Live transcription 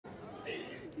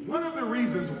One of the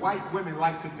reasons white women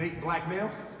like to date black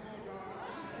males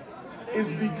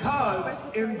is because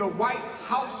in the white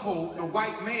household, the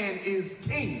white man is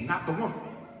king, not the woman.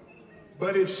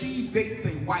 But if she dates a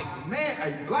white man,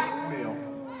 a black male,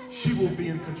 she will be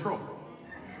in control.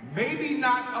 Maybe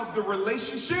not of the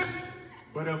relationship,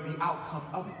 but of the outcome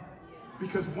of it.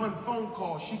 Because one phone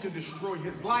call, she could destroy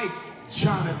his life,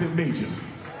 Jonathan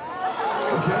Majors.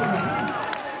 Okay,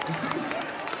 you see?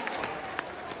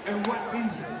 And what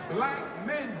these black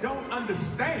men don't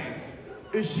understand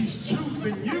is she's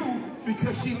choosing you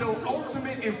because she knows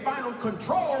ultimate and final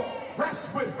control rests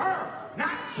with her,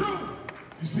 not you.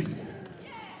 You see?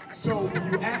 So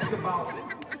when you ask about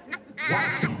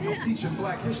white people teaching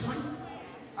black history,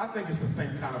 I think it's the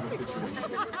same kind of a situation.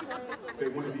 They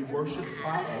want to be worshipped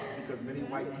by us because many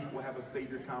white people have a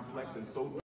savior complex and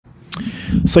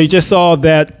so you just saw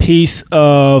that piece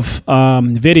of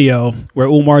video where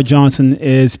Umar Johnson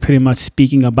is pretty much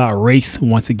speaking about race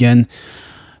once again.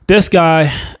 This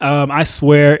guy, I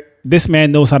swear, this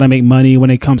man knows how to make money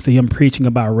when it comes to him preaching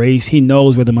about race. He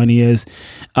knows where the money is.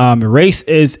 Race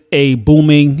is a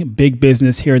booming big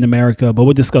business here in America, but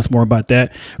we'll discuss more about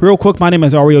that. Real quick, my name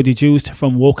is Ario DeJuiced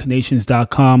from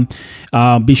wokenations.com.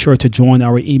 Be sure to join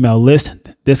our email list.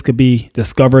 This could be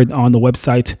discovered on the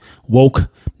website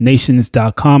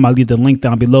wokenations.com. I'll leave the link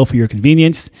down below for your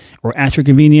convenience or at your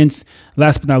convenience.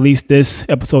 Last but not least, this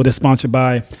episode is sponsored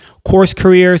by Course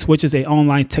Careers, which is an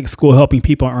online tech school helping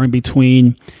people earn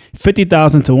between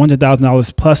 $50,000 to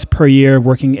 $100,000 plus per year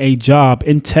working a job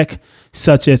in tech,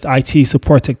 such as IT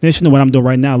support technician, what I'm doing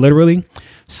right now, literally,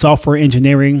 software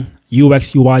engineering,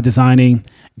 UX, UI designing,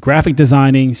 graphic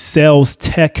designing, sales,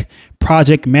 tech,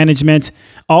 project management.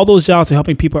 All those jobs are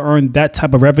helping people earn that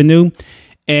type of revenue.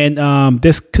 And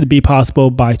this could be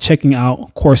possible by checking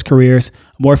out Course Careers.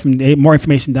 More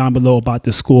information down below about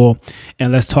the school.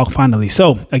 And let's talk finally.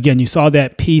 So again, you saw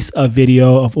that piece of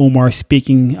video of Umar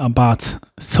speaking about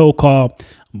so-called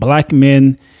black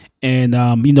men and,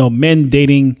 men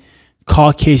dating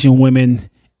Caucasian women.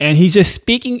 And he's just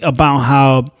speaking about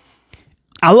how,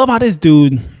 I love how this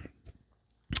dude,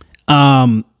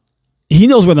 he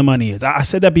knows where the money is. I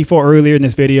said that before earlier in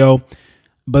this video.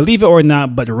 Believe it or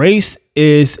not, but race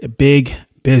is big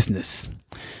business.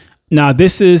 Now,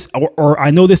 this is, or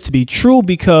I know this to be true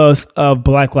because of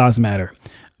Black Lives Matter.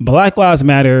 Black Lives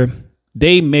Matter,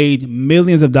 they made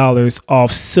millions of dollars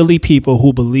off silly people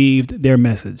who believed their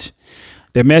message.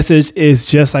 Their message is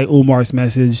just like Umar's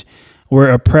message. We're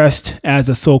oppressed as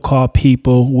a so-called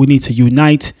people. We need to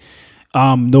unite.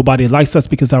 Nobody likes us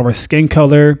because of our skin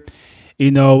color.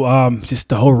 Just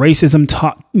the whole racism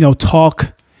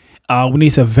talk. We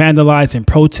need to vandalize and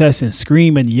protest and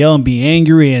scream and yell and be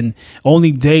angry and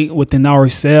only date within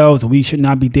ourselves. We should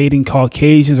not be dating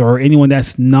Caucasians or anyone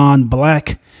that's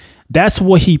non-black. That's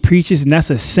what he preaches. And that's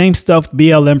the same stuff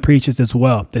BLM preaches as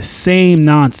well. The same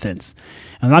nonsense.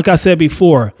 And like I said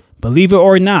before, believe it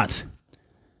or not,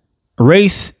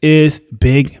 race is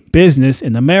big business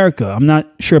in America. I'm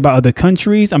not sure about other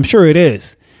countries. I'm sure it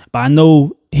is. But I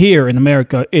know here in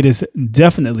America, it is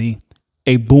definitely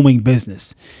a booming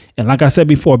business. And like I said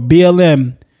before,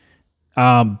 BLM,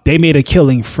 they made a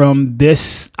killing from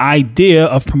this idea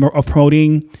of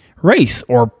promoting race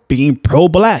or being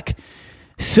pro-black.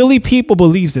 Silly people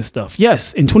believes this stuff.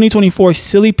 Yes, in 2024,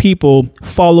 silly people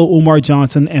follow Umar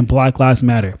Johnson and Black Lives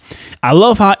Matter. I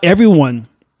love how everyone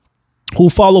who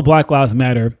follow Black Lives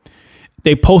Matter,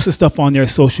 they posted stuff on their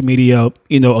social media,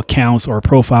 accounts or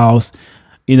profiles,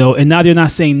 and now they're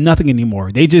not saying nothing anymore.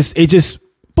 It just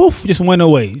poof, just went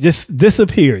away, just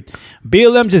disappeared.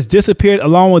 BLM just disappeared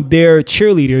along with their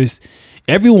cheerleaders.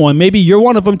 Everyone, maybe you're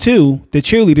one of them too. The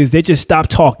cheerleaders, they just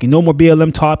stopped talking. No more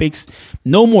BLM topics.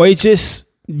 No more. It just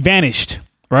vanished,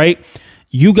 right?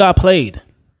 You got played.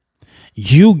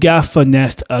 You got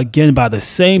finessed again by the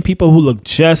same people who look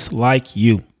just like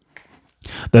you.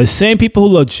 The same people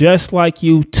who look just like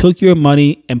you took your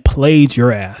money and played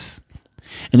your ass.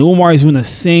 And Umar is doing the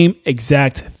same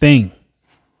exact thing.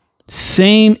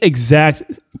 Same exact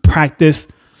practice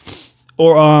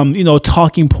or,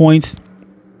 talking points.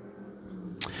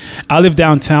 I live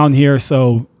downtown here,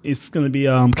 so it's going to be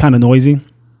kind of noisy.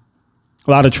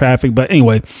 A lot of traffic. But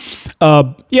anyway,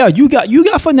 yeah, you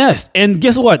got finessed. And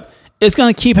guess what? It's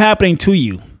going to keep happening to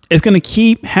you. It's going to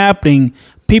keep happening.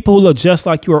 People who look just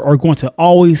like you are going to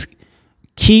always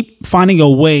keep finding a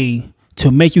way to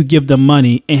make you give them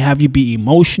money and have you be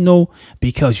emotional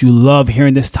because you love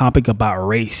hearing this topic about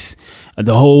race and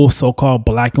the whole so-called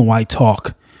black and white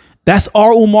talk. That's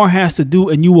all Umar has to do,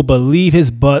 and you will believe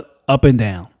his butt up and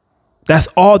down. That's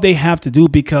all they have to do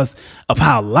because of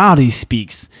how loud he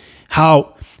speaks,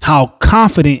 how how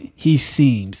confident he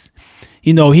seems.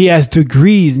 You know, he has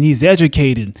degrees and he's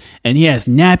educated and he has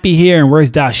nappy hair and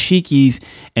wears dashikis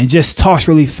and just talks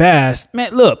really fast.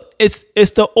 Man, look, it's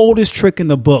the oldest trick in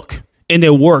the book. And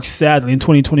it works, sadly, in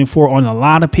 2024 on a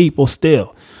lot of people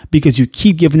still, because you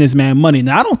keep giving this man money.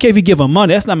 Now, I don't care if you give him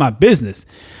money. That's not my business.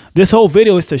 This whole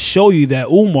video is to show you that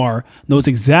Umar knows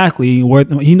exactly where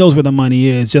he knows where the money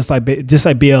is, just like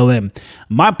BLM.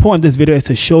 My point of this video is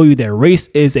to show you that race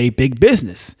is a big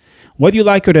business, whether you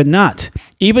like it or not.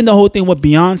 Even the whole thing with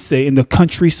Beyonce in the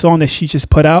country song that she just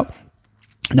put out.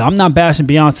 Now, I'm not bashing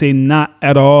Beyonce, not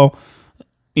at all,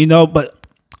 you know, but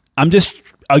I'm just,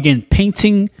 again,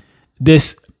 painting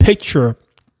this picture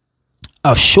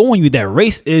of showing you that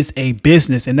race is a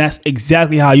business, and that's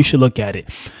exactly how you should look at it.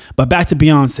 But back to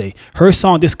Beyonce, her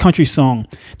song, this country song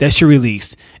that she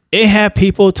released, it had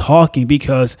people talking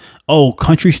because, oh,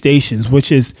 country stations,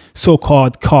 which is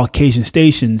so-called Caucasian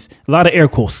stations, a lot of air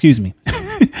quotes, excuse me,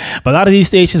 but a lot of these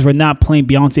stations were not playing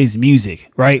Beyonce's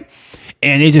music, right?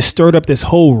 And it just stirred up this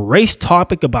whole race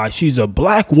topic about she's a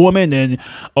black woman and,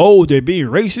 oh, they're being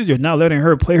racist. They're not letting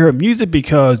her play her music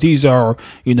because these are,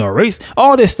 you know, race,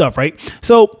 all this stuff, right?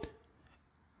 So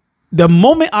the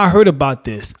moment I heard about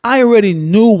this, I already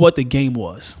knew what the game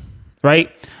was,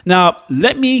 right? Now,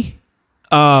 let me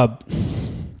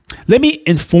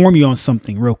inform you on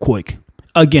something real quick.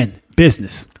 Again,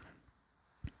 business.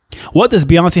 What does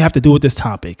Beyonce have to do with this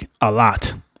topic? A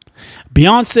lot.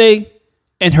 Beyonce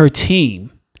and her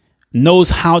team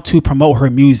knows how to promote her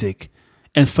music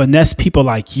and finesse people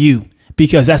like you,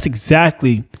 because that's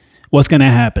exactly what's going to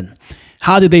happen.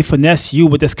 How did they finesse you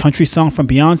with this country song from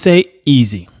Beyonce?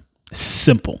 Easy.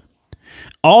 Simple.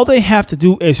 All they have to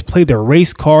do is play the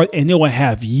race card and it will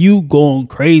have you going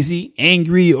crazy,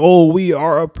 angry. Oh, we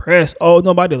are oppressed. Oh,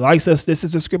 nobody likes us. This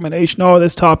is discrimination. Oh,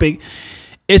 this topic.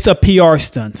 It's a PR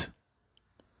stunt.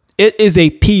 It is a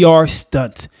PR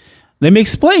stunt. Let me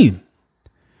explain.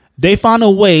 They found a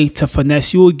way to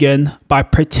finesse you again by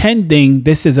pretending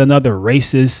this is another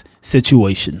racist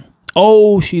situation.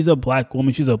 Oh, she's a black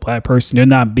woman. She's a black person. They're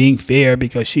not being fair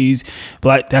because she's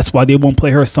black. That's why they won't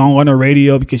play her song on the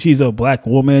radio, because she's a black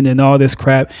woman and all this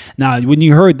crap. Now, when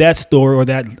you heard that story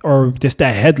or just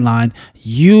that headline,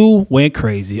 you went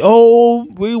crazy. Oh,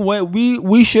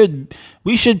 we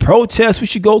should protest. We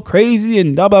should go crazy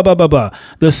and blah, blah, blah, blah, blah.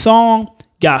 The song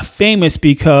got famous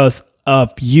because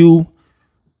of you.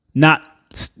 Not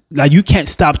like you can't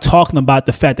stop talking about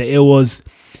the fact that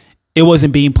it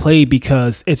wasn't being played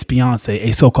because it's Beyonce,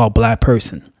 a so-called black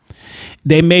person.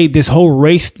 They made this whole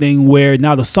race thing where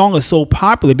now the song is so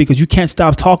popular because you can't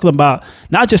stop talking about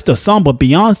not just the song, but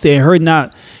Beyonce and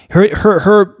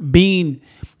her being,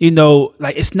 you know,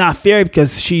 like it's not fair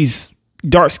because she's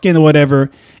dark skinned or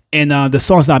whatever. And the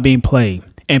song's not being played.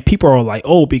 And people are like,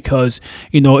 oh, because,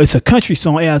 you know, it's a country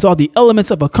song. It has all the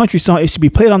elements of a country song. It should be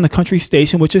played on the country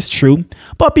station, which is true.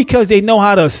 But because they know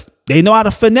how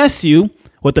to finesse you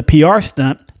with the PR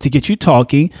stunt to get you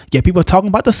talking, get people talking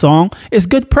about the song, it's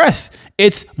good press.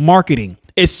 It's marketing.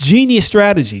 It's genius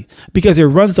strategy because it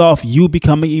runs off you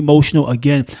becoming emotional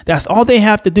again. That's all they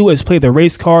have to do is play the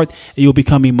race card and you'll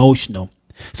become emotional.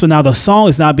 So now the song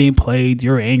is not being played.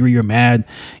 You're angry. You're mad,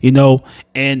 you know,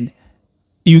 and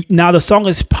now the song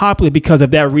is popular because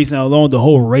of that reason alone, the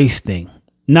whole race thing.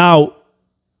 Now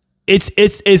it's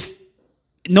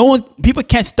no one, people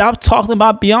can't stop talking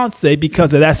about Beyonce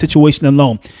because of that situation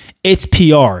alone. It's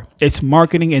PR, it's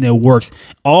marketing, and it works.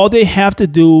 All they have to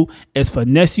do is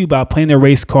finesse you by playing the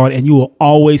race card and you will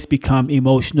always become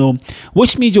emotional,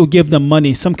 which means you'll give them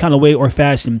money some kind of way or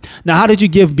fashion. Now, how did you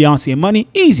give Beyonce money?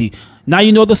 Easy. Now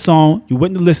you know the song, you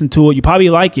went to listen to it, you probably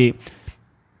like it.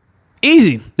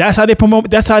 Easy. That's how they promoted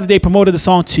the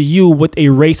song to you with a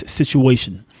race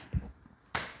situation.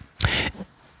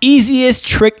 Easiest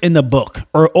trick in the book,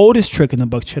 or oldest trick in the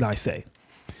book, should I say.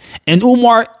 And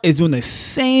Umar is doing the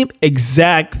same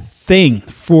exact thing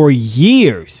for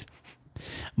years.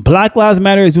 Black Lives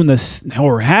Matter is doing this,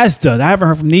 or has done. I haven't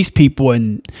heard from these people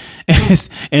in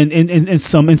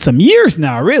some years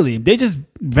now, really. They just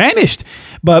vanished.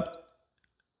 But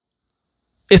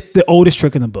it's the oldest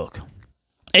trick in the book.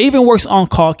 It even works on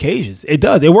Caucasians. It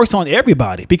does. It works on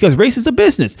everybody because race is a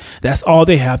business. That's all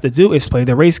they have to do is play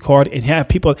the race card and have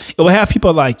people. It will have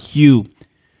people like you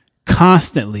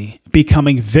constantly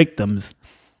becoming victims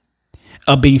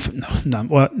of being. No,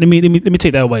 well, let me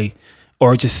take that away,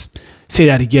 or just say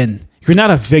that again. You're not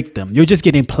a victim. You're just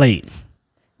getting played.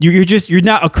 You're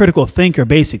not a critical thinker.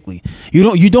 Basically, you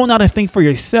don't know how to think for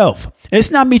yourself. And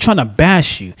it's not me trying to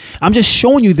bash you. I'm just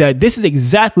showing you that this is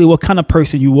exactly what kind of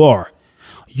person you are.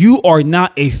 You are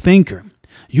not a thinker.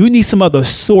 You need some other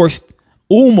source,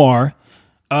 Umar,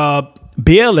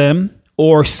 BLM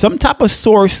or some type of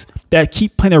source that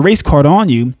keep playing a race card on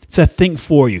you to think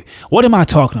for you. What am I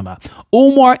talking about?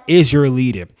 Umar is your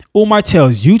leader. Umar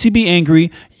tells you to be angry,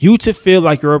 you to feel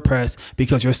like you're oppressed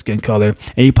because your skin color,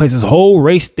 and he plays this whole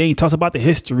race thing. He talks about the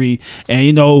history and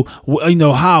you know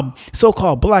how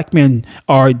so-called black men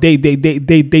are. They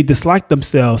dislike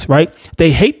themselves, right?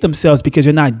 They hate themselves because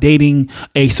you're not dating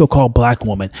a so-called black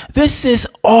woman. This is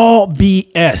all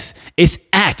BS. It's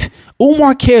act.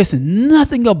 Umar cares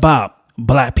nothing about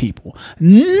black people.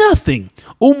 Nothing.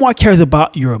 Umar cares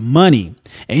about your money.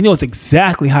 And he knows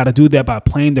exactly how to do that by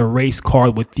playing the race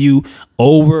card with you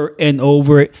over and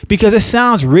over because it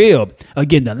sounds real.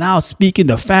 Again, the loud speaking,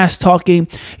 the fast talking,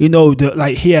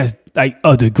 like he has like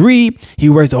a degree. He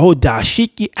wears the whole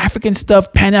dashiki, African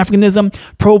stuff, Pan-Africanism,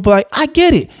 pro-black. I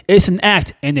get it. It's an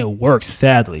act and it works,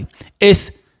 sadly.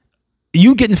 It's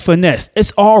you getting finessed.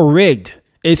 It's all rigged.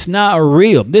 It's not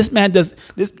real.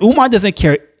 Umar doesn't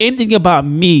care anything about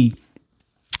me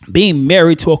being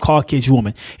married to a Caucasian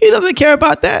woman. He doesn't care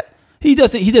about that. He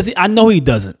doesn't. I know he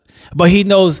doesn't, but he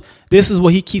knows this is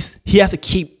what he has to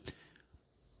keep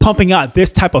pumping out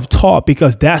this type of talk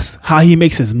because that's how he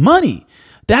makes his money.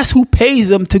 That's who pays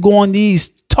him to go on these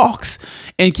talks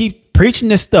and keep preaching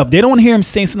this stuff. They don't want to hear him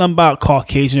saying something about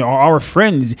Caucasian or our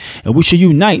friends and we should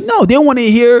unite. No, they want to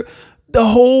hear the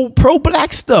whole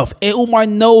pro-black stuff. And Umar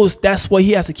knows that's what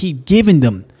he has to keep giving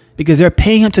them because they're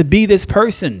paying him to be this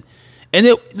person. And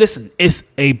it's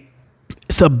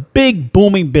a big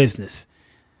booming business.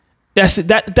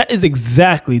 That is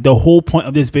exactly the whole point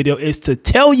of this video, is to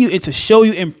tell you and to show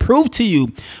you and prove to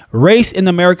you race in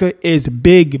America is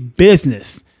big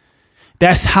business.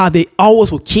 That's how they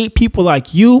always will keep people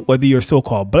like you, whether you're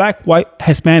so-called black, white,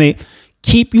 Hispanic,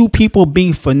 keep you people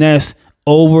being finessed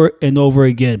over and over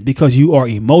again because you are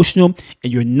emotional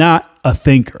and you're not a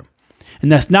thinker.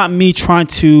 And that's not me trying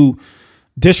to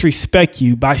disrespect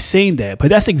you by saying that, but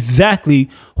that's exactly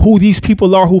who these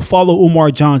people are who follow Umar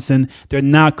Johnson. They're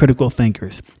not critical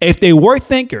thinkers. If they were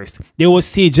thinkers, they would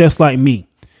see it just like me,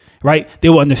 right? They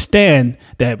will understand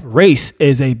that race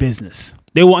is a business.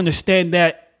 They will understand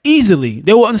that easily.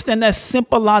 They will understand that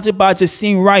simple logic by just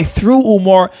seeing right through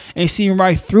Umar and seeing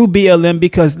right through BLM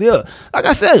because, like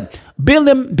I said,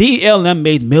 BLM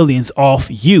made millions off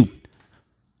you.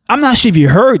 I'm not sure if you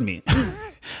heard me.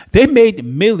 They made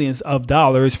millions of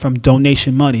dollars from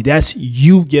donation money. That's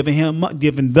you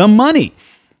giving them money.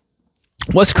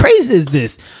 What's crazy is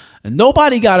this.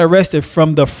 Nobody got arrested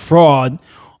from the fraud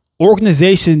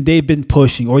organization they've been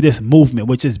pushing or this movement,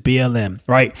 which is BLM,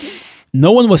 right?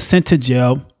 No one was sent to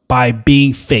jail by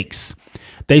being fakes.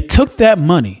 They took that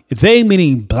money. They,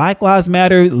 meaning Black Lives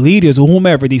Matter leaders or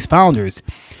whomever, these founders,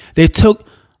 they took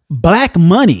black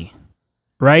money,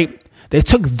 right? They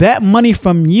took that money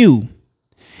from you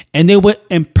and they went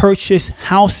and purchased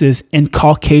houses in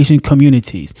Caucasian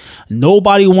communities.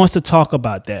 Nobody wants to talk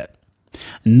about that.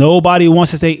 Nobody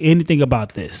wants to say anything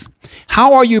about this.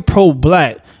 How are you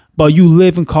pro-black, but you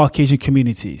live in Caucasian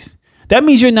communities? That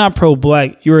means you're not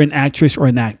pro-black. You're an actress or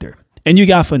an actor. And you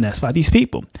got finessed by these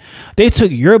people. They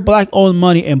took your black-owned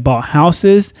money and bought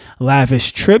houses,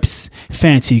 lavish trips,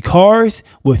 fancy cars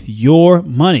with your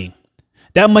money.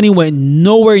 That money went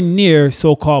nowhere near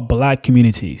so-called black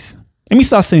communities. Let me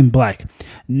start saying black.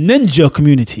 Ninja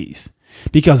communities.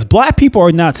 Because black people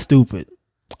are not stupid.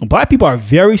 Black people are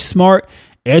very smart,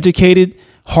 educated,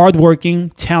 hardworking,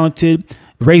 talented,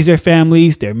 raise their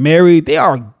families, they're married. They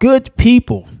are good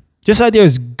people. Just like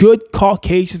there's good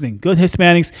Caucasians and good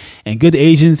Hispanics and good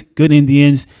Asians, good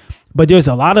Indians. But there's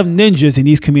a lot of ninjas in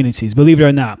these communities, believe it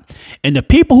or not. And the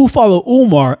people who follow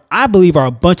Umar, I believe, are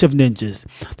a bunch of ninjas.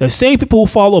 The same people who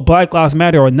follow Black Lives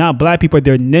Matter are not black people.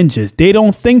 They're ninjas. They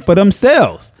don't think for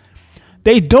themselves.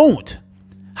 They don't.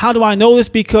 How do I know this?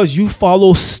 Because you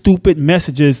follow stupid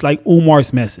messages like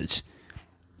Umar's message.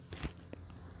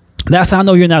 That's how I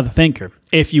know you're not a thinker.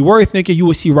 If you were a thinker, you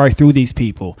would see right through these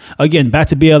people. Again, back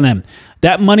to BLM.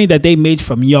 That money that they made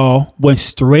from y'all went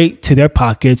straight to their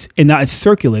pockets and now it's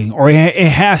circulating, or it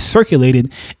has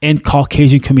circulated in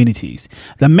Caucasian communities.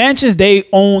 The mansions they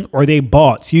own or they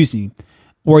bought,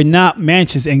 were not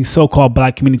mansions in so-called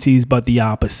black communities, but the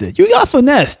opposite. You got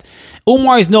finessed.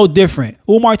 Umar is no different.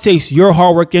 Umar takes your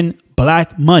hardworking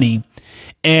black money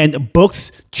and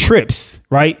books trips,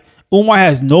 right? Umar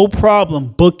has no problem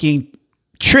booking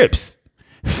trips,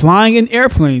 flying in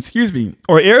airplanes,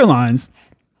 or airlines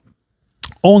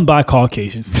owned by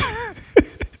Caucasians.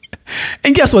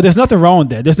 And guess what? There's nothing wrong with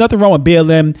that. There's nothing wrong with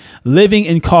BLM living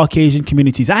in Caucasian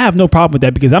communities. I have no problem with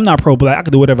that because I'm not pro-black. I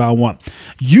can do whatever I want.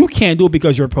 You can't do it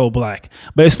because you're pro-black.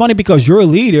 But it's funny because your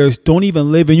leaders don't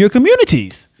even live in your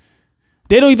communities.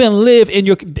 They don't even live in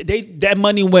your, that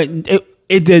money went,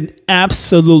 it did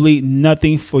absolutely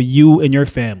nothing for you and your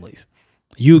families.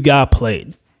 You got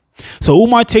played. So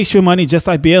Umar takes your money just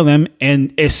like BLM,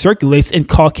 and it circulates in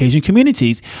Caucasian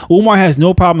communities. Umar has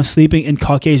no problem sleeping in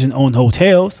Caucasian-owned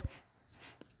hotels.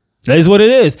 That is what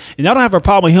it is. And I don't have a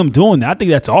problem with him doing that. I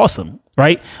think that's awesome,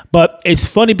 right? But it's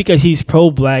funny because he's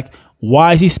pro-black.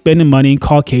 Why is he spending money in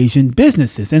Caucasian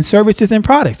businesses and services and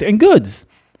products and goods?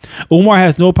 Umar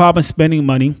has no problem spending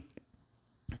money.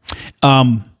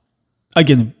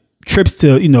 Again, trips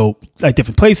to, like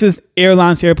different places,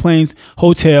 airlines, airplanes,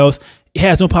 hotels. He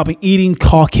has no problem eating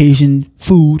Caucasian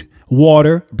food,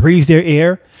 water, breathes their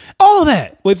air, all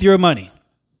that with your money.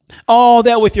 All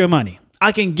that with your money.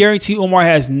 I can guarantee Umar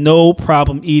has no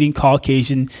problem eating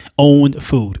Caucasian owned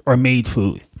food or made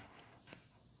food.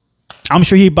 I'm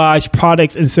sure he buys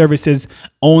products and services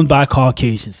owned by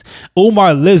Caucasians.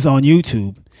 Umar lives on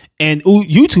YouTube, and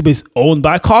YouTube is owned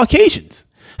by Caucasians.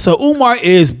 So Umar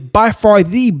is by far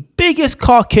the biggest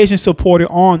Caucasian supporter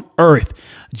on earth.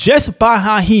 Just by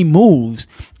how he moves,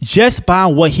 just by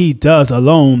what he does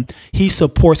alone, he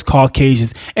supports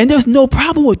Caucasians. And there's no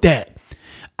problem with that.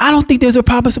 I don't think there's a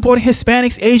problem supporting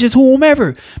Hispanics, Asians,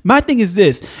 whomever. My thing is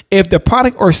this: if the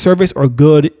product or service or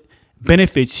good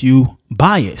benefits you,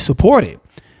 buy it, support it.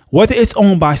 Whether it's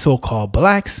owned by so-called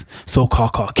blacks,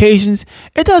 so-called Caucasians,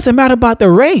 it doesn't matter about the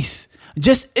race.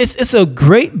 Just it's a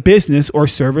great business or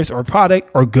service or product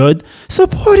or good.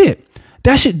 Support it.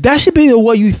 That should be the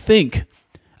way you think.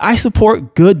 I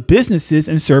support good businesses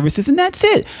and services, and that's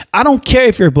it. I don't care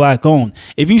if you're black owned.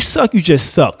 If you suck, you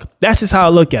just suck. That's just how I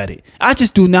look at it. I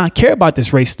just do not care about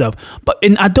this race stuff.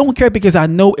 And I don't care because I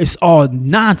know it's all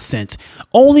nonsense.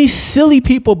 Only silly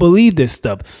people believe this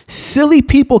stuff. Silly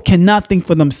people cannot think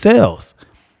for themselves.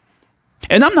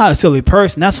 And I'm not a silly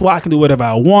person. That's why I can do whatever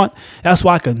I want. That's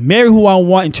why I can marry who I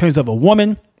want in terms of a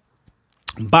woman.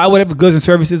 Buy whatever goods and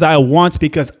services I want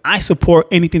because I support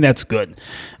anything that's good.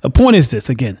 The point is this,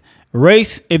 again,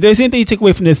 race. If there's anything you take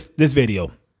away from this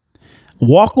video,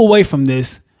 walk away from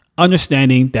this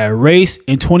understanding that race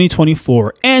in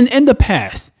 2024 and in the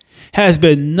past has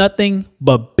been nothing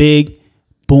but big,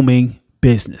 booming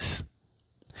business.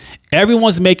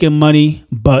 Everyone's making money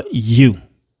but you.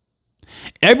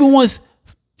 Everyone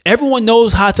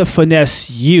knows how to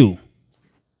finesse you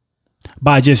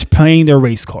by just playing their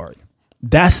race card.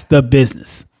 That's the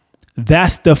business.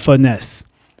 That's the finesse.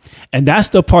 And that's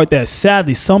the part that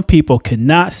sadly some people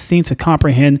cannot seem to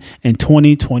comprehend in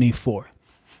 2024.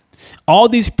 All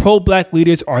these pro-black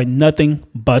leaders are nothing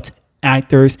but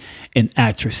actors and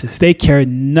actresses. They care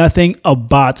nothing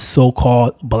about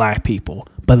so-called black people.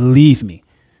 Believe me.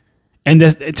 And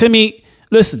to me,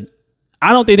 listen,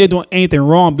 I don't think they're doing anything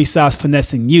wrong besides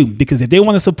finessing you, because if they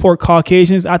want to support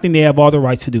Caucasians, I think they have all the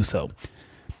right to do so.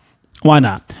 Why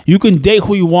not? You can date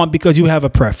who you want because you have a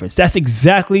preference. That's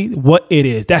exactly what it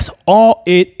is. That's all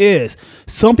it is.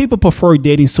 Some people prefer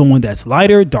dating someone that's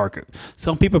lighter, darker.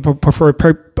 Some people prefer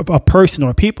a person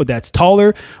or people that's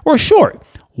taller or short,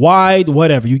 wide,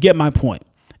 whatever. You get my point.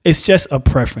 It's just a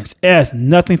preference. It has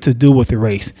nothing to do with the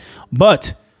race.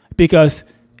 But because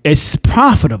it's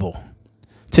profitable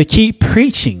to keep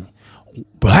preaching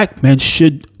black men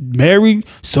should marry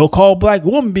so-called black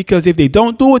women because if they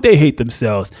don't do it, they hate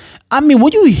themselves. I mean,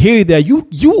 when you hear that,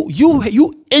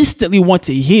 you instantly want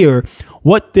to hear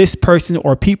what this person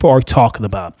or people are talking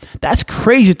about. That's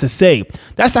crazy to say.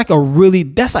 That's like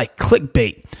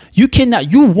clickbait.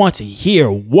 You want to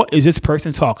hear what is this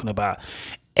person talking about.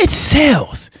 It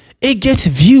sells. It gets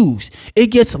views. It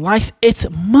gets likes. It's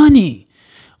money.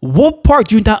 What part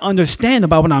do you not understand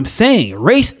about what I'm saying?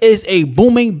 Race is a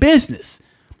booming business.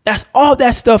 That's all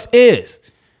that stuff is.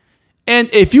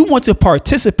 And if you want to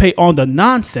participate on the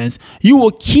nonsense, you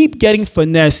will keep getting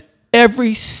finessed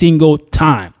every single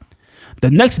time.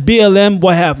 The next BLM will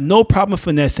have no problem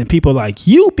finessing people like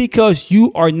you because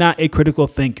you are not a critical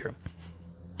thinker.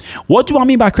 What do I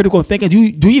mean by critical thinking? Do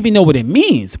you even know what it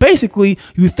means? Basically,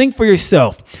 you think for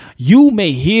yourself. You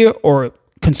may hear or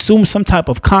consume some type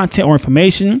of content or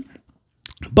information,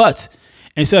 but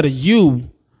instead of you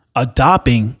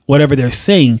adopting whatever they're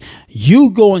saying,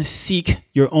 you go and seek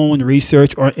your own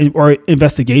research or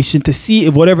investigation to see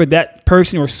if whatever that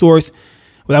person or source,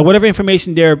 whatever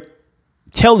information they're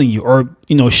telling you or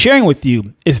sharing with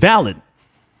you is valid.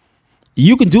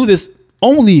 You can do this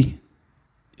only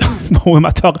what am I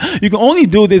talking? You can only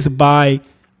do this by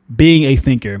being a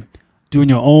thinker, doing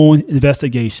your own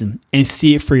investigation and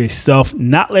see it for yourself,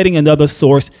 not letting another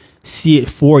source see it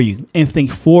for you and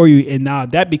think for you. And now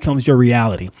that becomes your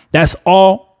reality. That's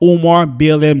all Umar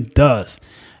BLM does.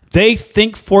 They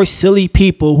think for silly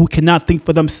people who cannot think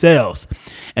for themselves.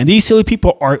 And these silly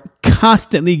people are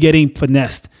constantly getting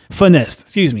finessed,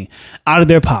 out of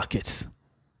their pockets.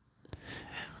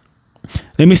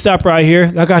 Let me stop right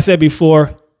here. Like I said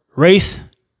before, race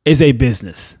is a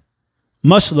business.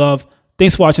 Much love.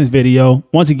 Thanks for watching this video.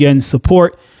 Once again,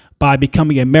 support by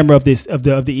becoming a member of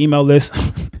the email list.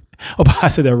 Hope I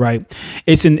said that right.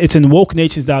 It's in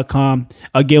wokenations.com.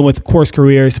 Again, with course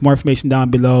careers, more information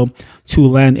down below to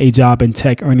land a job in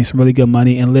tech, earning some really good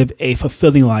money and live a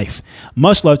fulfilling life.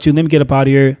 Much love to you. Let me get up out of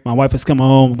here. My wife is coming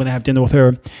home. I'm going to have dinner with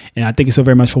her. And I thank you so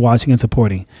very much for watching and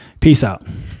supporting. Peace out.